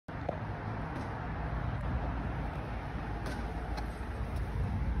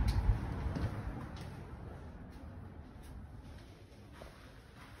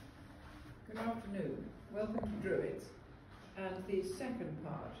Good afternoon. Welcome to Dreweatts and the second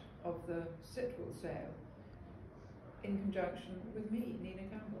part of the Sitwells sale in conjunction with me, Nina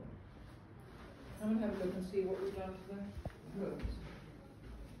Campbell. Come and have a look and see what we've done to the rooms.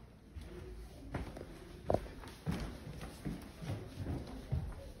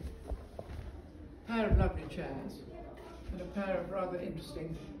 A pair of lovely chairs and a pair of rather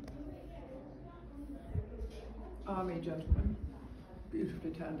interesting army gentlemen,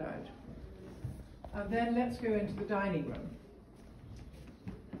 beautifully turned out. And then let's go into the dining room,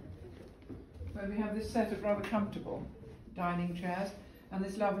 where we have this set of rather comfortable dining chairs and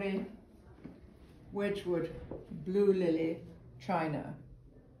this lovely Wedgwood blue lily china.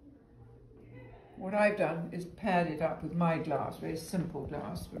 What I've done is paired it up with my glass, very simple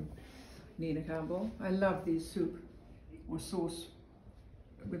glass from Nina Campbell. I love these soup or sauce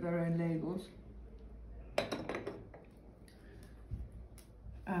with their own labels.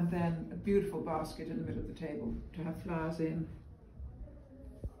 And then a beautiful basket in the middle of the table to have flowers in.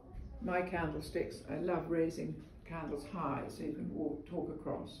 My candlesticks, I love raising candles high so you can talk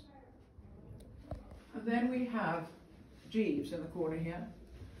across. And then we have Jeeves in the corner here,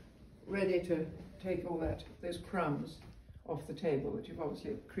 ready to take all those crumbs off the table that you've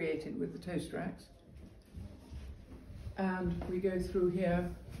obviously created with the toast racks. And we go through here,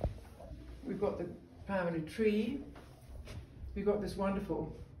 we've got the family tree. We've got this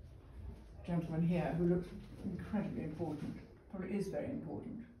wonderful gentleman here who looks incredibly important, probably is very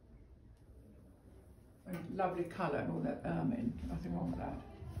important. And lovely colour and all that ermine, nothing wrong with that.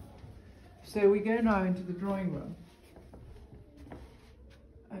 So we go now into the drawing room.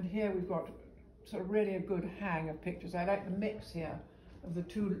 And here we've got sort of really a good hang of pictures. I like the mix here of the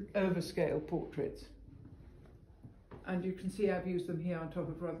two overscale portraits. And you can see I've used them here on top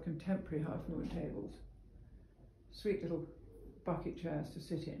of rather contemporary half-moon tables. Sweet little bucket chairs to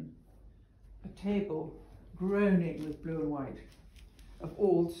sit in, a table groaning with blue and white of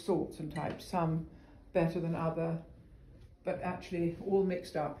all sorts and types, some better than other, but actually all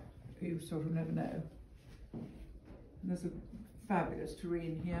mixed up, you sort of never know. And there's a fabulous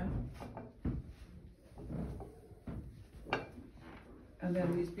tureen here. And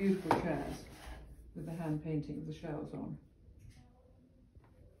then these beautiful chairs with the hand painting of the shells on.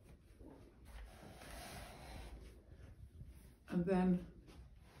 And then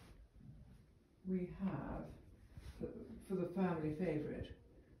we have, for the family favourite,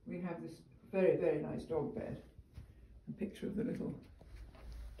 we have this very, very nice dog bed. A picture of the little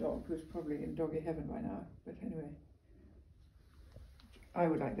dog who's probably in doggy heaven by now, but anyway. I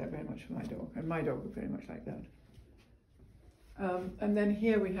would like that very much for my dog, and my dog would very much like that. And then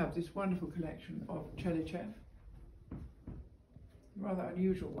here we have this wonderful collection of Chelichev. Rather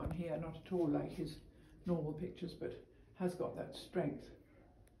unusual one here, not at all like his normal pictures, but has got that strength.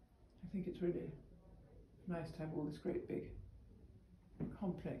 I think it's really nice to have all this great big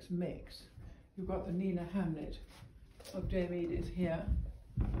complex mix. You've got the Nina Hamlet of Dame Edith here.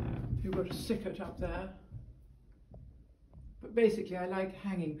 You've got a Sickert up there. But basically I like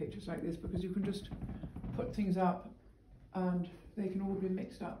hanging pictures like this because you can just put things up and they can all be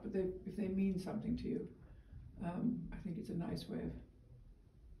mixed up, but if they mean something to you, I think it's a nice way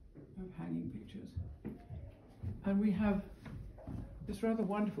of hanging pictures. And we have this rather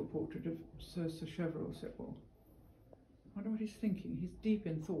wonderful portrait of Sir Cheverel Sitwell. I wonder what he's thinking. He's deep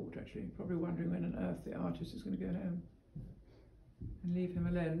in thought, actually, probably wondering when on earth the artist is going to go home and leave him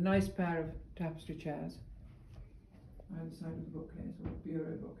alone. Nice pair of tapestry chairs either side of the bookcase, or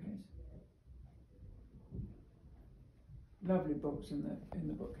bureau bookcase. Lovely books in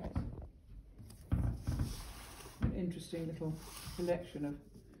the bookcase. An interesting little collection of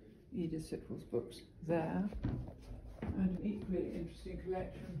Edith Sitwell's books there, and an equally interesting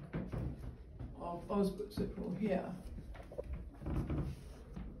collection of Osbert Sitwell here.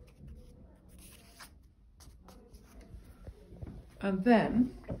 And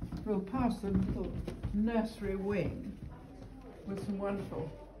then we'll pass the little nursery wing with some wonderful,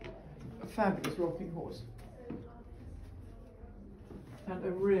 fabulous rocking horse and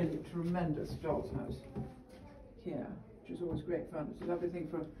a really tremendous doll's house here, which is always great fun. It's a lovely thing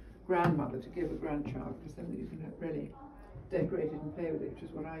for a grandmother to give a grandchild, because then you can really decorate it and play with it, which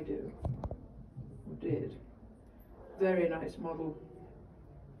is what I do, or did. Very nice model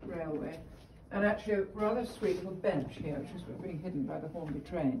railway, and actually a rather sweet little bench here, which is being hidden by the Hornby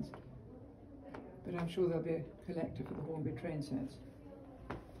trains. But I'm sure there'll be a collector for the Hornby train sets.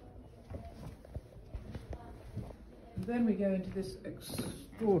 And then we go into this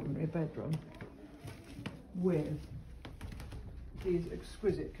extraordinary bedroom with these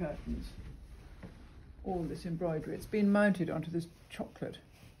exquisite curtains, all this embroidery. It's been mounted onto this chocolate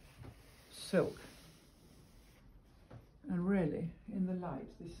silk. And really, in the light,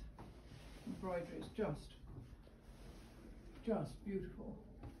 this embroidery is just beautiful.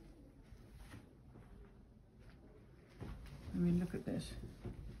 I mean, look at this.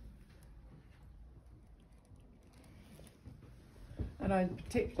 And I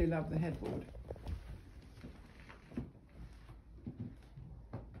particularly love the headboard.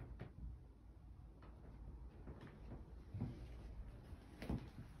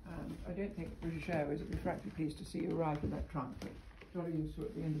 And I don't think British Airways would be frankly pleased to see you arrive with that trunk, but jolly useful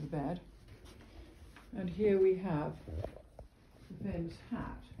at the end of the bed. And here we have the famous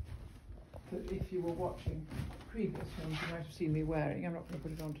hat that if you were watching previous films you might have seen me wearing. I'm not going to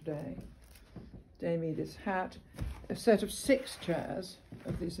put it on today. They made this hat, a set of 6 chairs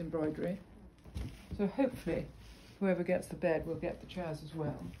of this embroidery. So hopefully whoever gets the bed will get the chairs as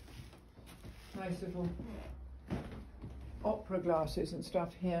well. Nice little opera glasses and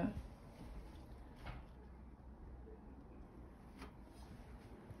stuff here.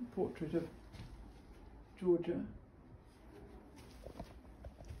 Portrait of Georgia.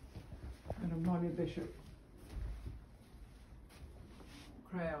 And a Molly Bishop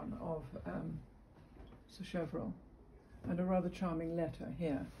crayon of Sir Chevreul, and a rather charming letter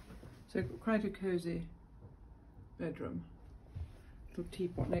here. So quite a cosy bedroom. Little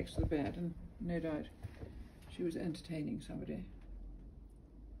teapot next to the bed, and no doubt she was entertaining somebody.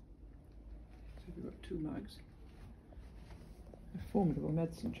 So we've got 2 mugs. A formidable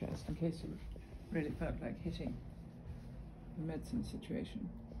medicine chest in case you really felt like hitting the medicine situation.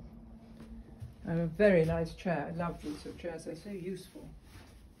 And a very nice chair. I love these sort of chairs. They're so useful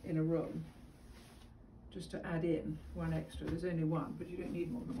in a room. Just to add in one extra. There's only one, but you don't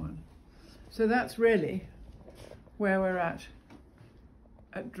need more than one. So that's really where we're at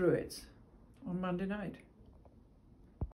Dreweatts on Monday night.